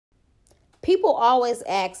People always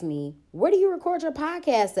ask me, where do you record your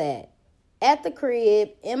podcast at? At the crib,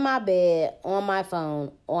 in my bed, on my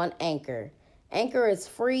phone, on Anchor. Anchor is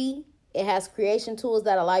free. It has creation tools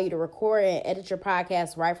that allow you to record and edit your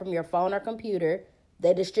podcast right from your phone or computer.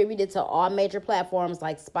 They distribute it to all major platforms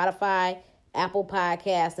like Spotify, Apple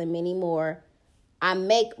Podcasts, and many more. I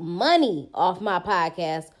make money off my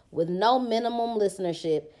podcast with no minimum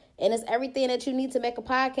listenership. And it's everything that you need to make a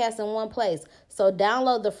podcast in one place. So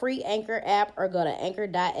download the free Anchor app or go to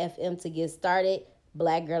anchor.fm to get started.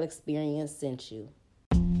 Black Girl Experience sent you.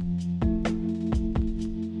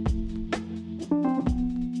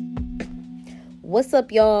 What's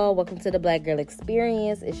up, y'all? Welcome to the Black Girl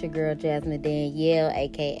Experience. It's your girl, Jasmine Danielle,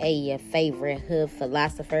 a.k.a. your favorite hood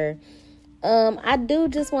philosopher. I do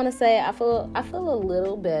just want to say I feel a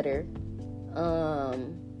little better.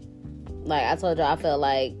 Like I told y'all, I felt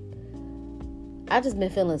like I just been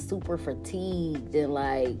feeling super fatigued and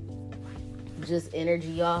like just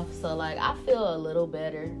energy off. So like I feel a little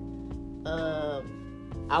better.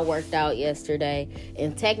 I worked out yesterday,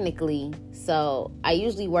 and technically, so I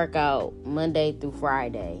usually work out Monday through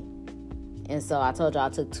Friday. And so I told y'all I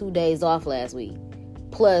took 2 days off last week.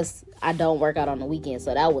 Plus, I don't work out on the weekend.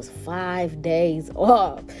 So that was 5 days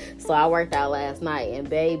off. So I worked out last night, and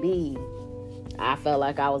baby, I felt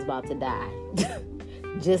like I was about to die.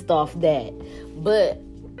 Just off that. But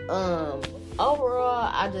overall,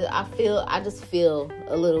 I just feel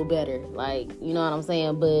a little better. Like, you know what I'm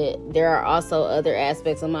saying? But there are also other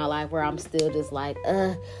aspects of my life where I'm still just like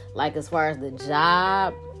as far as the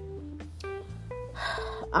job,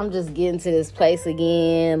 I'm just getting to this place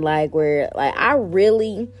again, like where like I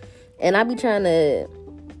really, and I be trying to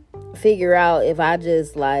figure out if I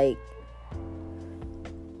just like,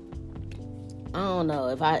 I don't know,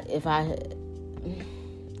 if I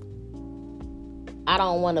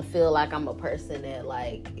don't want to feel like I'm a person that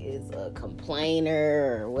like is a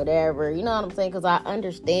complainer or whatever, you know what I'm saying? Because I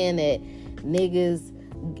understand that niggas,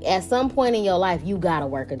 at some point in your life, you gotta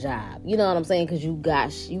work a job. You know what I'm saying? Because you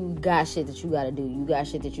got shit that you gotta do. You got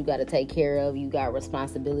shit that you gotta take care of. You got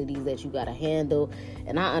responsibilities that you gotta handle.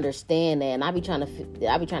 And I understand that. And I be trying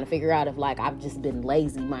to figure out if like I've just been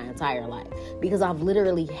lazy my entire life, because I've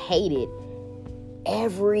literally hated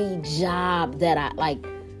every job that I like.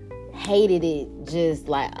 Hated it. Just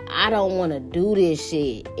like, I don't want to do this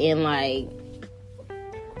shit. And like,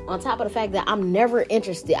 on top of the fact that I'm never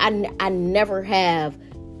interested, I never have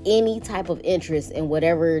any type of interest in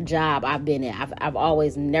whatever job I've been in. I've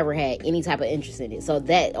always never had any type of interest in it. So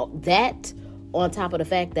that on top of the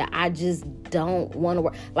fact that I just don't want to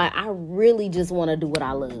work. Like, I really just want to do what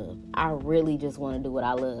I love. I And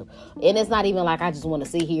it's not even like I just want to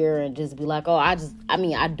sit here and just be like, I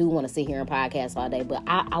do want to sit here and podcast all day, but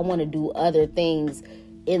I want to do other things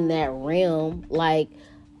in that realm. Like,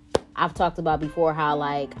 I've talked about before how,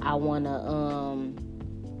 like, I want to,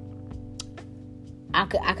 I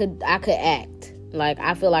could act. Like,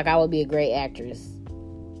 I feel like I would be a great actress.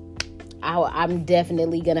 I'm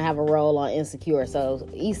definitely gonna have a role on Insecure. So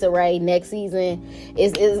Issa Rae next season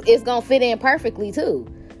is gonna fit in perfectly too.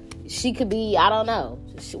 She could be, I don't know.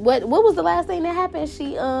 What was the last thing that happened?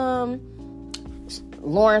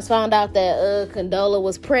 Lawrence found out that Condola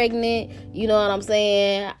was pregnant. You know what I'm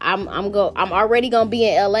saying? I'm already gonna be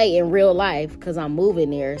in LA in real life because I'm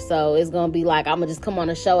moving there. So it's gonna be like I'm gonna just come on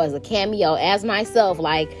the show as a cameo as myself,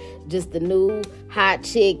 like just the new hot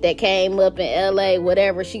chick that came up in LA,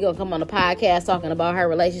 whatever. She gonna come on the podcast talking about her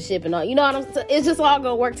relationship and all. You know what I'm saying? It's just all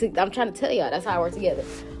gonna work. I'm trying to tell y'all that's how I work together.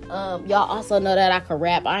 Y'all also know that I can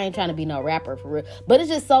rap. I ain't trying to be no rapper for real. But it's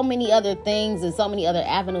just so many other things and so many other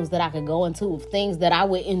avenues that I could go into of things that I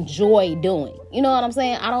would enjoy doing. You know what I'm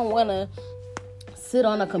saying? I don't want to sit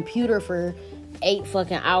on a computer for 8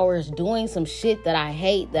 fucking hours doing some shit that I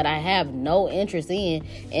hate, that I have no interest in.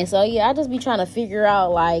 And so, yeah, I just be trying to figure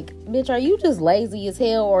out, like, bitch, are you just lazy as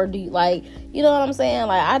hell? Or do you, like, you know what I'm saying?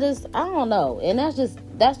 Like, I don't know. And that's just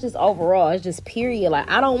overall. It's just period. Like,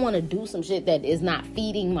 I don't want to do some shit that is not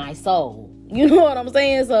feeding my soul. You know what I'm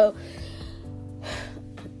saying? So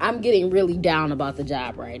I'm getting really down about the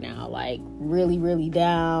job right now. Like, really, really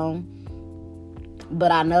down.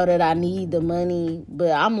 But I know that I need the money.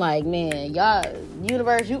 But I'm like, man, y'all,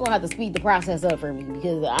 universe, you're going to have to speed the process up for me.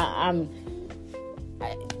 Because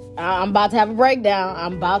I'm about to have a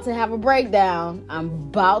breakdown.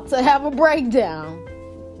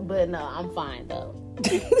 But no, I'm fine, though.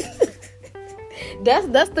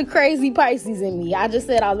 That's the crazy Pisces in me. I just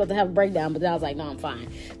said I was about to have a breakdown, but then I was like, no, I'm fine.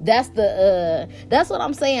 That's what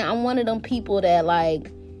I'm saying. I'm one of them people that, like,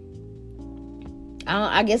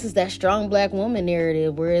 I guess it's that strong black woman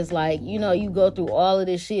narrative where it's like, you know, you go through all of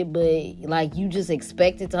this shit, but like you just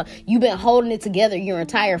expect it to, you've been holding it together your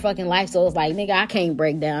entire fucking life. So it's like, nigga, I can't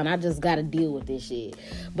break down. I just got to deal with this shit.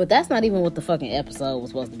 But that's not even what the fucking episode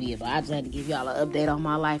was supposed to be about. I just had to give y'all an update on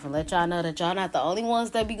my life and let y'all know that y'all not the only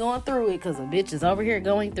ones that be going through it, because a bitch is over here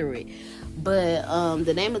going through it. But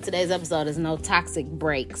the name of today's episode is No Toxic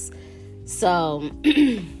Breaks. So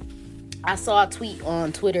I saw a tweet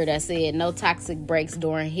on Twitter that said, no toxic breaks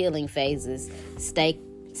during healing phases. Stay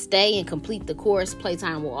and complete the course.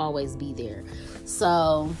 Playtime will always be there.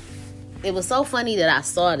 So it was so funny that I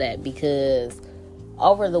saw that, because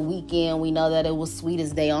over the weekend, we know that it was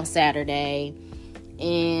Sweetest Day on Saturday.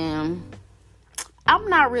 And I'm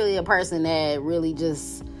not really a person that really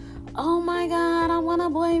just, oh my God, I want a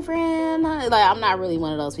boyfriend. Like, I'm not really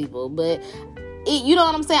one of those people. But you know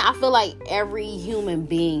what I'm saying? I feel like every human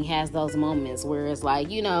being has those moments where it's like,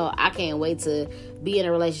 you know, I can't wait to be in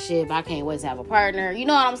a relationship. I can't wait to have a partner. You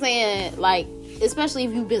know what I'm saying? Like, especially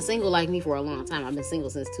if you've been single like me for a long time. I've been single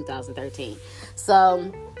since 2013.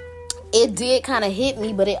 So it did kind of hit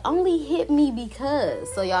me, but it only hit me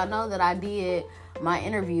because, so y'all know that I did my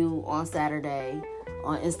interview on Saturday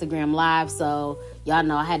on Instagram Live. So y'all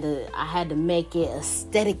know I had to make it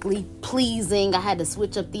aesthetically pleasing. I had to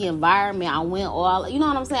switch up the environment. I went all, you know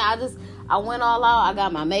what I'm saying? I went all out. I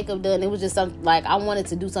got my makeup done. It was just something like I wanted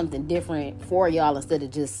to do something different for y'all instead of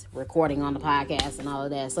just recording on the podcast and all of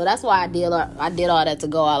that. So that's why I did all that, to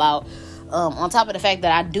go all out. On top of the fact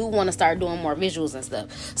that I do want to start doing more visuals and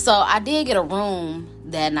stuff. So I did get a room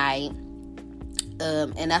that night.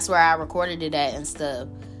 And that's where I recorded it at and stuff.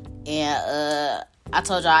 And I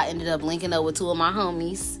told y'all I ended up linking up with two of my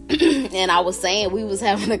homies. And I was saying, we was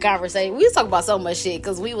having a conversation. We was talking about so much shit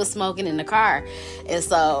because we was smoking in the car. And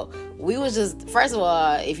so we was just, first of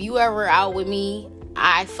all, if you ever out with me,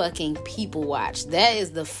 I fucking people watch. That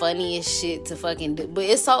is the funniest shit to fucking do. But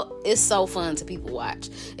it's so fun to people watch.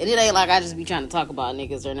 And it ain't like I just be trying to talk about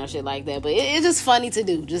niggas or no shit like that. But it's just funny to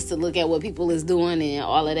do, just to look at what people is doing and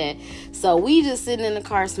all of that. So we just sitting in the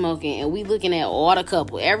car smoking, and we looking at all the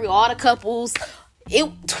couples.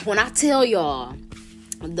 When I tell y'all,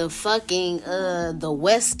 the fucking the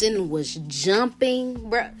Weston was jumping,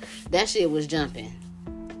 bro. That shit was jumping.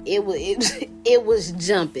 It was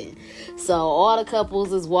jumping. So all the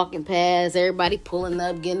couples is walking past, everybody pulling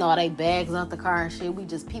up, getting all their bags out the car and shit. We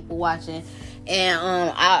just people watching. And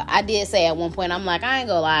I did say at one point, I'm like, I ain't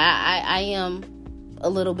gonna lie, I am a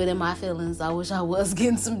little bit in my feelings. I wish I was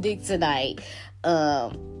getting some dick tonight.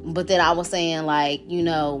 But then I was saying, like, you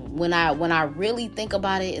know, when I really think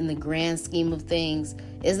about it in the grand scheme of things,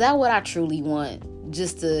 is that what I truly want?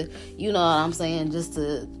 Just to, you know what I'm saying, just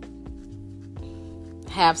to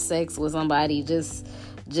have sex with somebody, just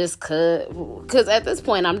cause at this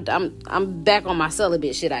point I'm back on my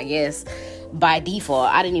celibate shit, I guess, by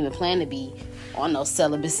default. I didn't even plan to be on no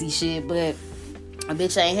celibacy shit, but a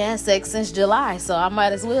bitch ain't had sex since July, so I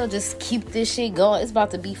might as well just keep this shit going. It's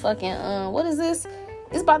about to be fucking what is this?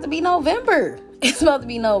 It's about to be November. It's about to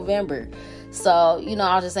be November. So, you know,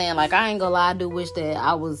 I was just saying, like, I ain't gonna lie, I do wish that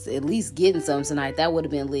I was at least getting something tonight. That would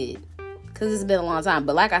have been lit. Because it's been a long time.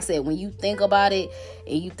 But like I said, when you think about it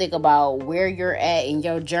and you think about where you're at in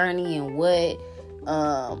your journey and what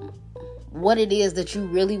it is that you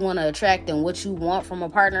really want to attract and what you want from a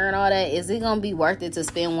partner and all that, is it going to be worth it to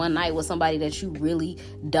spend one night with somebody that you really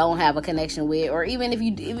don't have a connection with? Or even if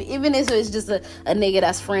it's just a nigga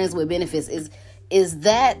that's friends with benefits, is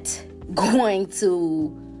that going to,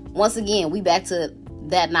 once again, we back to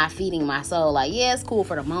that not feeding my soul? Like, yeah, it's cool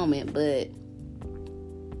for the moment, but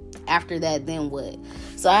after that, then what?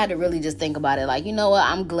 So I had to really just think about it. Like, you know what?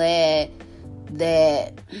 I'm glad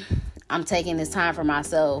that I'm taking this time for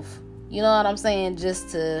myself. You know what I'm saying? Just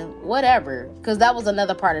to whatever. Because that was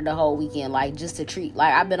another part of the whole weekend. Like, just to treat.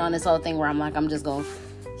 Like, I've been on this whole thing where I'm like, I'm just going to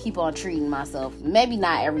keep on treating myself. Maybe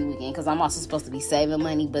not every weekend, because I'm also supposed to be saving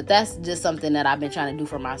money. But that's just something that I've been trying to do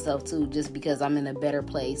for myself, too. Just because I'm in a better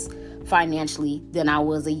place financially than I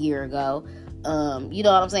was a year ago. You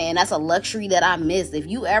know what I'm saying? That's a luxury that I missed. If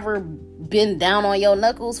you ever been down on your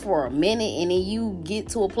knuckles for a minute and then you get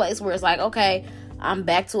to a place where it's like, okay, I'm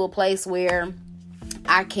back to a place where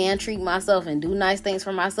I can treat myself and do nice things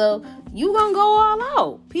for myself, you gonna go all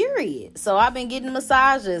out, period. So I've been getting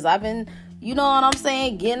massages. I've been, you know what I'm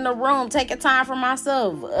saying, getting a room, taking time for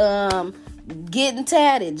myself, getting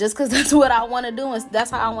tatted, just because that's what I want to do and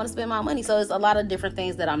that's how I want to spend my money. So it's a lot of different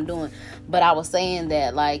things that I'm doing. But I was saying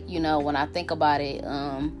that, like, you know, when I think about it,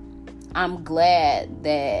 I'm glad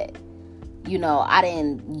that, you know, I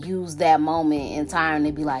didn't use that moment in time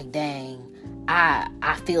to be like, dang,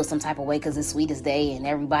 I feel some type of way because it's Sweetest Day and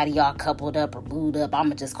everybody all coupled up or booed up.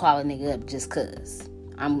 I'ma just call a nigga up just cause.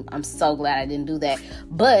 I'm so glad I didn't do that.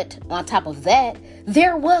 But on top of that,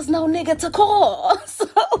 there was no nigga to call. So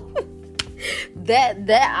that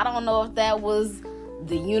I don't know if that was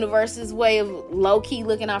the universe's way of low-key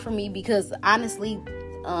looking out for me, because honestly,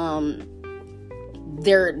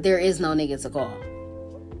 there is no nigga to call.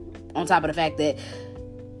 On top of the fact that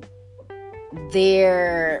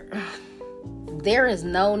there is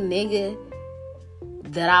no nigga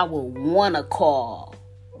that I would want to call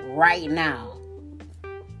right now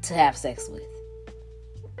to have sex with.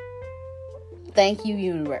 Thank you,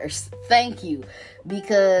 universe. Thank you.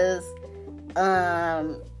 Because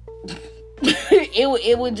it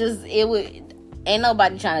would ain't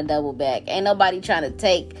nobody trying to double back. Ain't nobody trying to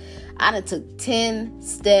take. I done took 10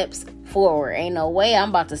 steps forward. Ain't no way I'm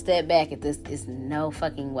about to step back at this. It's no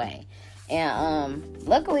fucking way. And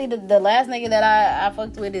luckily the last nigga that I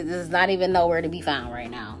fucked with is not even nowhere to be found right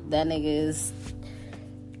now. That nigga is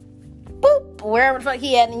boop, wherever the fuck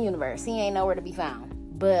he at in the universe. He ain't nowhere to be found.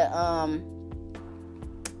 But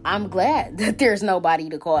I'm glad that there's nobody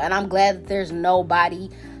to call, and I'm glad that there's nobody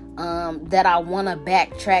that I want to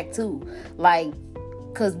backtrack to. Like,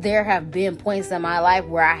 because there have been points in my life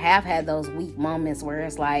where I have had those weak moments where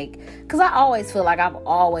it's like, because I always feel like I've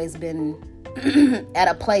always been at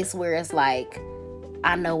a place where it's like,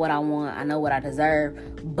 I know what I want, I know what I deserve.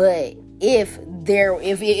 But if there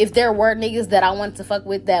were niggas that I wanted to fuck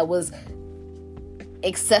with that was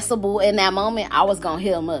accessible in that moment, I was gonna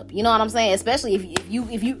hit them up. You know what I'm saying? Especially if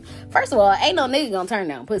you first of all, ain't no nigga gonna turn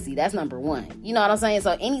down pussy. That's number one. You know what I'm saying?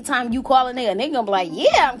 So anytime you call a nigga gonna be like,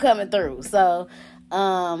 yeah, I'm coming through. So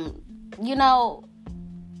you know,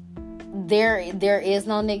 there is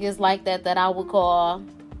no niggas like that I would call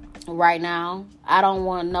right now. I don't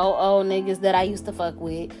want no old niggas that I used to fuck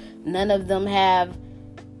with. None of them have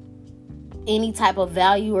any type of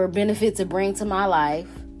value or benefit to bring to my life.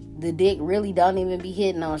 The dick really don't even be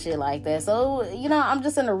hitting on shit like that. So, you know, I'm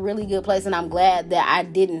just in a really good place, and I'm glad that I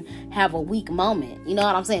didn't have a weak moment. You know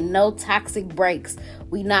what I'm saying? No toxic breaks.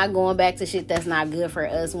 We not going back to shit that's not good for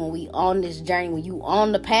us when we on this journey, when you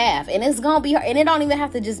on the path. And it's gonna be hard. And it don't even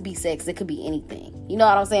have to just be sex. It could be anything. You know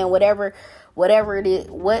what I'm saying? Whatever it is,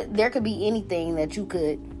 there could be anything that you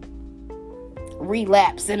could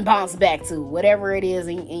relapse and bounce back to, whatever it is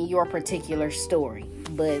in your particular story.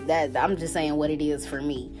 But that, I'm just saying what it is for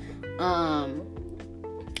me.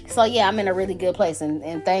 So yeah, I'm in a really good place,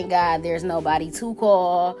 and thank God there's nobody to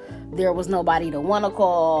call. There was nobody to want to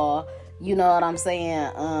call. You know what I'm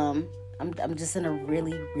saying? I'm just in a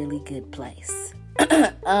really, really good place.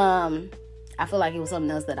 I feel like it was something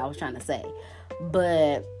else that I was trying to say,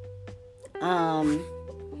 but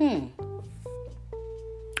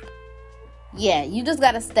yeah, you just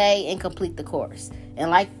gotta stay and complete the course. And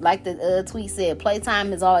like the tweet said,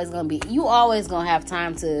 playtime is always gonna be. You always gonna have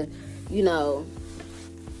time to, you know,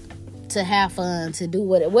 to have fun, to do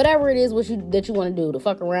whatever it is that you want to do, to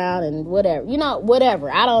fuck around and whatever, you know,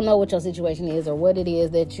 whatever. I don't know what your situation is or what it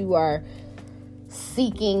is that you are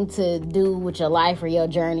seeking to do with your life or your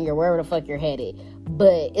journey or wherever the fuck you're headed.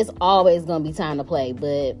 But it's always gonna be time to play.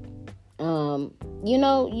 But you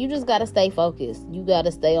know, you just gotta stay focused. You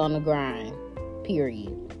gotta stay on the grind.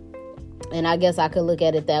 Period. And I guess I could look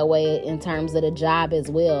at it that way in terms of the job as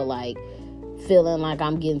well. Like, feeling like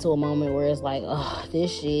I'm getting to a moment where it's like, oh,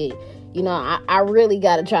 this shit, you know, I really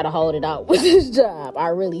got to try to hold it out with this job. I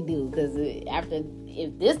really do. Because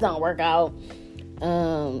if this don't work out,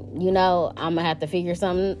 you know, I'm going to have to figure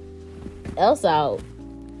something else out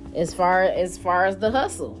as far as the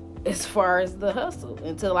hustle. As far as the hustle.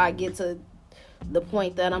 Until I get to the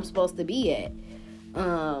point that I'm supposed to be at.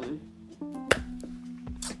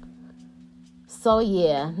 So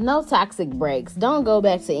yeah, no toxic breaks. Don't go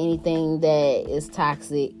back to anything that is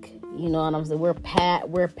toxic. You know what I'm saying? We're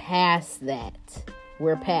past that.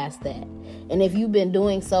 We're past that. And if you've been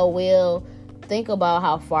doing so well, think about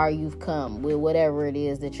how far you've come with whatever it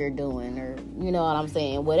is that you're doing, or you know what I'm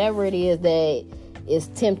saying? Whatever it is that is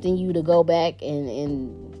tempting you to go back and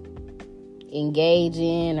engage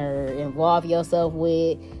in or involve yourself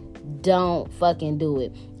with, don't fucking do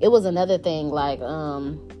it. It was another thing, like,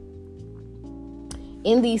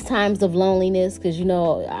 in these times of loneliness, because, you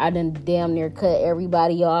know, I done damn near cut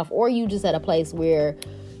everybody off, or you just at a place where,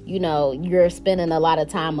 you know, you're spending a lot of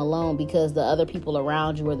time alone because the other people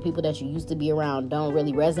around you or the people that you used to be around don't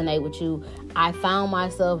really resonate with you. I found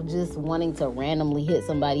myself just wanting to randomly hit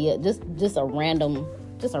somebody up, just a random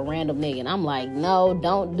nigga. And I'm like, no,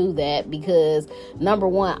 don't do that, because number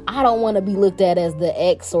one, I don't want to be looked at as the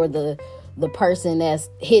ex or the the person that's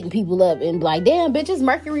hitting people up and be like, damn, bitch, it's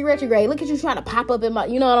Mercury retrograde. Look at you trying to pop up in my,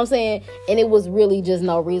 you know what I'm saying? And it was really just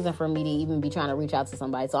no reason for me to even be trying to reach out to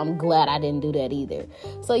somebody. So I'm glad I didn't do that either.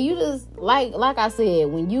 So you just, like I said,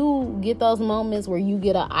 when you get those moments where you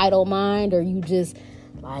get an idle mind, or you just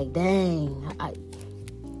like, dang,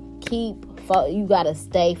 you got to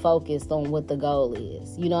stay focused on what the goal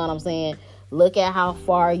is. You know what I'm saying? Look at how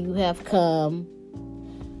far you have come.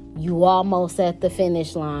 You almost at the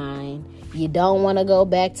finish line. You don't want to go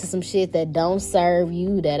back to some shit that don't serve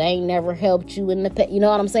you, that ain't never helped you in the past. You know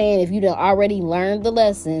what I'm saying? If you done already learned the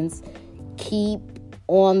lessons, keep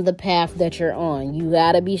on the path that you're on. You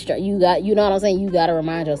gotta be strong. You know what I'm saying? You gotta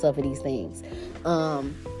remind yourself of these things.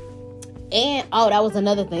 And that was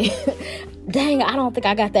another thing. Dang, I don't think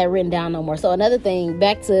I got that written down no more. So another thing,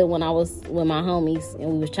 back to when I was with my homies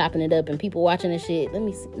and we was chopping it up and people watching the shit. Let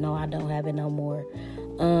me see. No, I don't have it no more.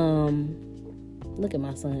 Look at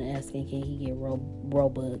my son asking, can he get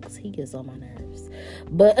Robux? He gets on my nerves.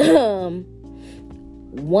 But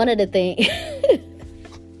one of the things,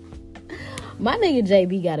 my nigga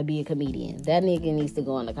JB got to be a comedian. That nigga needs to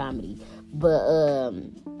go into comedy. But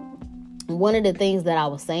one of the things that I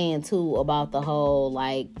was saying too about the whole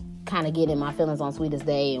like kind of getting my feelings on Sweetest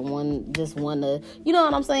Day and want to, you know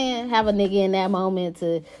what I'm saying, have a nigga in that moment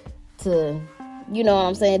to you know what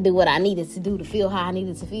I'm saying, do what I needed to do to feel how I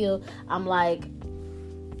needed to feel. I'm like,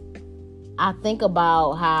 I think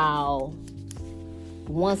about how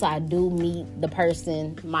once I do meet the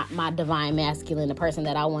person, my divine masculine, the person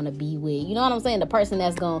that I want to be with, you know what I'm saying, the person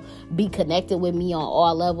that's going to be connected with me on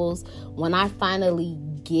all levels, when I finally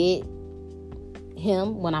get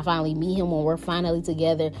him, when I finally meet him, when we're finally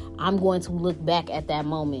together, I'm going to look back at that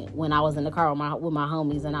moment when I was in the car with my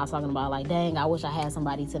homies and I was talking about like, dang, I wish I had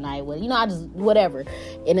somebody tonight with, you know, I just, whatever.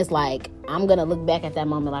 And it's like, I'm going to look back at that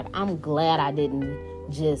moment like, I'm glad I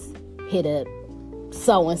didn't just hit up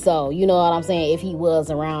so-and-so, you know what I'm saying, if he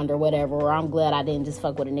was around or whatever, or I'm glad I didn't just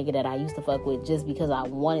fuck with a nigga that I used to fuck with just because I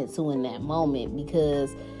wanted to in that moment.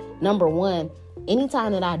 Because number one,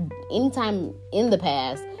 anytime in the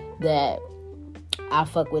past that I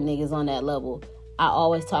fuck with niggas on that level, I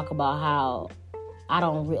always talk about how I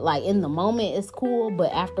don't like in the moment it's cool,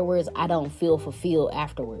 but afterwards I don't feel fulfilled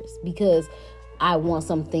afterwards because I want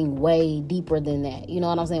something way deeper than that. You know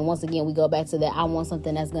what I'm saying? Once again, we go back to that. I want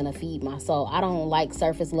something that's going to feed my soul. I don't like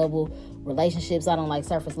surface level relationships. I don't like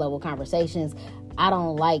surface level conversations. I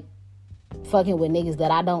don't like fucking with niggas that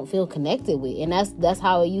I don't feel connected with. And that's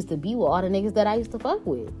how it used to be with all the niggas that I used to fuck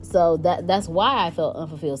with. So that's why I felt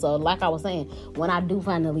unfulfilled. So like I was saying, when I do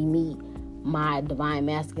finally meet my divine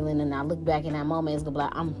masculine and I look back in that moment, it's gonna be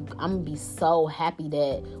like, I'm gonna be so happy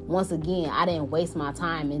that once again I didn't waste my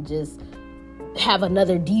time and just have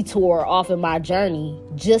another detour off in my journey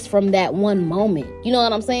just from that one moment. You know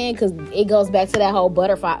what I'm saying? Because it goes back to that whole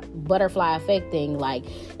butterfly effect thing. Like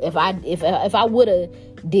if I would have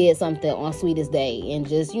did something on Sweetest Day and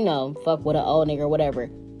just, you know, fuck with an old nigga or whatever,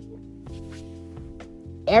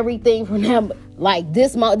 everything from them, like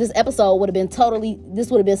this episode would have been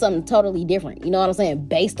something totally different. You know what I'm saying?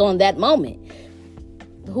 Based on that moment,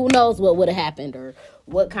 who knows what would have happened or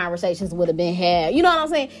what conversations would have been had. You know what I'm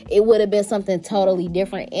saying? It would have been something totally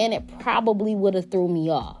different, and it probably would have threw me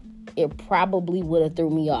off.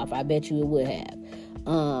 I bet you it would have.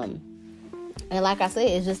 And like I said,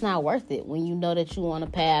 it's just not worth it when you know that you're on a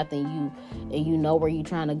path and you know where you're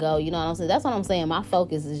trying to go. You know what I'm saying? That's what I'm saying. My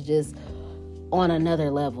focus is just on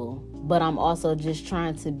another level, but I'm also just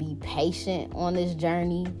trying to be patient on this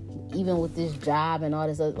journey, even with this job and all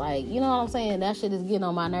this other, like, you know what I'm saying? That shit is getting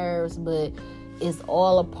on my nerves, but it's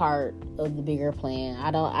all a part of the bigger plan.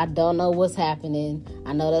 I don't know what's happening.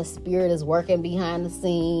 I know that spirit is working behind the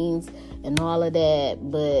scenes and all of that,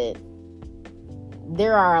 but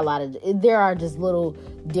there are just little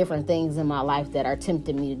different things in my life that are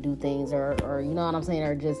tempting me to do things, or you know what I'm saying,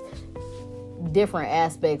 or just different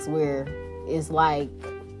aspects where it's like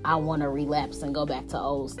I want to relapse and go back to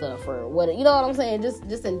old stuff or what, you know what I'm saying,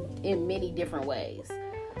 just in many different ways.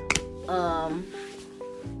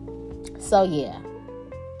 So yeah,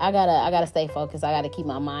 I gotta stay focused. I gotta keep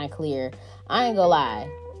my mind clear. I ain't gonna lie,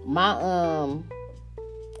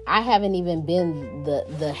 I haven't even been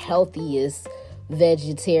the healthiest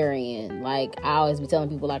vegetarian. Like I always be telling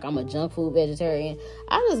people like I'm a junk food vegetarian.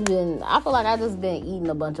 I feel like I just been eating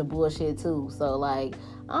a bunch of bullshit too. So like,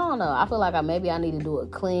 I don't know. I feel like maybe I need to do a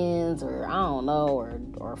cleanse, or I don't know,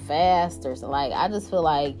 or fast or something. Like I just feel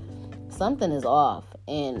like something is off,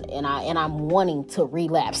 and I'm wanting to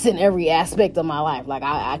relapse in every aspect of my life. Like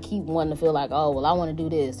I keep wanting to feel like, oh well, I want to do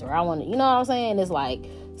this, or I want to, you know what I'm saying? It's like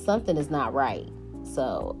something is not right.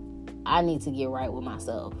 So I need to get right with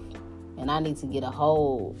myself. and I need to get a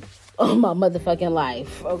hold on my motherfucking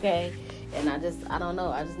life, okay? And I don't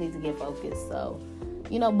know. I just need to get focused. So,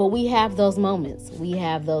 but we have those moments.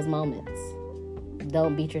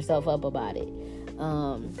 Don't beat yourself up about it.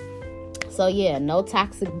 So yeah, no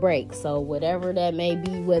toxic breaks. So whatever that may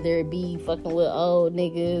be, whether it be fucking with old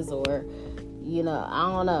niggas or, I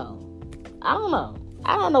don't know. I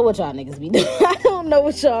don't know what y'all niggas be doing. I don't know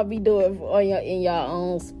what y'all be doing in your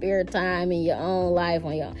own spare time, in your own life,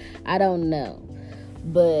 I don't know.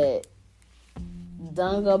 But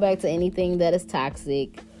don't go back to anything that is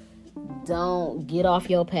toxic. Don't get off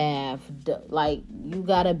your path. You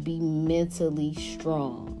gotta be mentally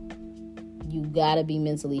strong. You gotta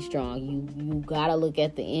look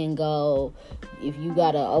at the end goal. If you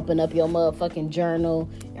gotta open up your motherfucking journal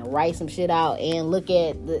and write some shit out and look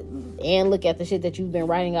at the shit that you've been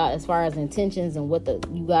writing out as far as intentions and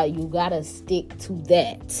you gotta stick to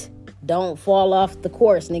that. Don't fall off the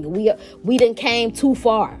course, nigga. We done came too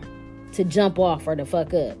far to jump off or to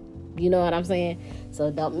fuck up. You know what I'm saying?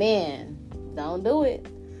 So don't do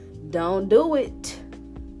it. Don't do it.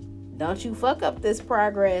 Don't you fuck up this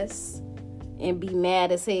progress and be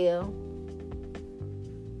mad as hell.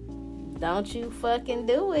 Don't you fucking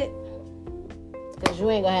do it. Because you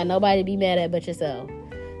ain't gonna have nobody to be mad at but yourself.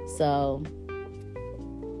 So,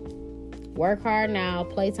 work hard now.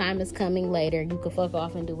 Playtime is coming later. You can fuck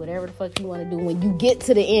off and do whatever the fuck you want to do when you get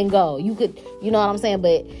to the end goal. You could, you know what I'm saying?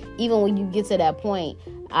 But even when you get to that point,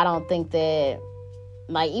 I don't think that,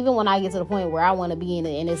 even when I get to the point where I want to be in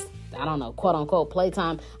it and it's, I don't know, quote unquote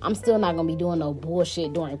playtime, I'm still not going to be doing no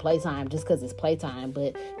bullshit during playtime just because it's playtime.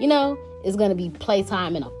 But, it's going to be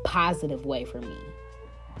playtime in a positive way for me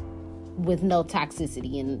with no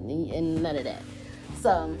toxicity and none of that.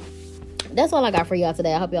 So that's all I got for y'all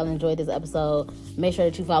today. I hope y'all enjoyed this episode. Make sure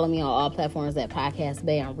that you follow me on all platforms at Podcast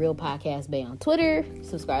Bay, on Real Podcast Bay on Twitter.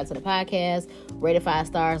 Subscribe to the podcast. Rate it 5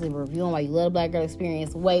 stars. Leave a review on why you love the Black Girl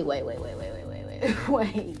Experience. Wait.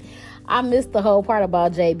 I missed the whole part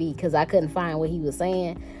about JB because I couldn't find what he was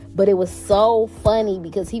saying. But it was so funny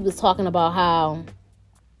because he was talking about how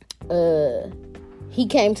he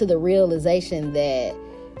came to the realization that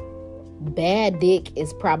bad dick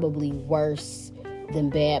is probably worse than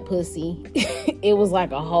bad pussy. It was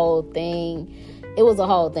like a whole thing. It was a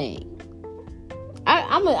whole thing.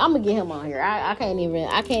 I'm gonna get him on here. I can't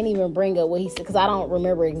even bring up what he said because I don't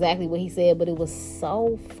remember exactly what he said, but it was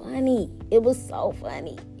so funny.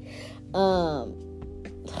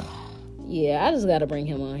 Yeah, I just gotta bring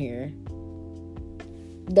him on here.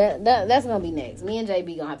 That's gonna be next. Me and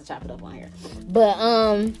JB gonna have to chop it up on here. But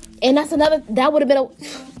and that would have been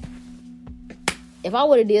if I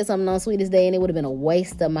would have did something on Sweetest Day and it would have been a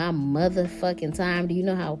waste of my motherfucking time. Do you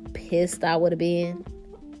know how pissed I would have been?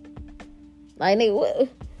 Like, nigga, what?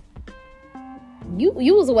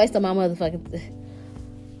 You was a waste of my motherfucking.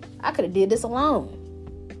 I could have did this alone.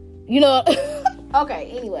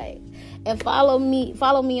 Okay, anyway. And follow me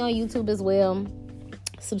on YouTube as well.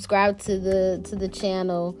 Subscribe to the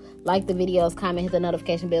channel. Like the videos, comment, hit the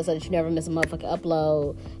notification bell so that you never miss a motherfucking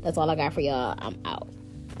upload. That's all I got for y'all. I'm out.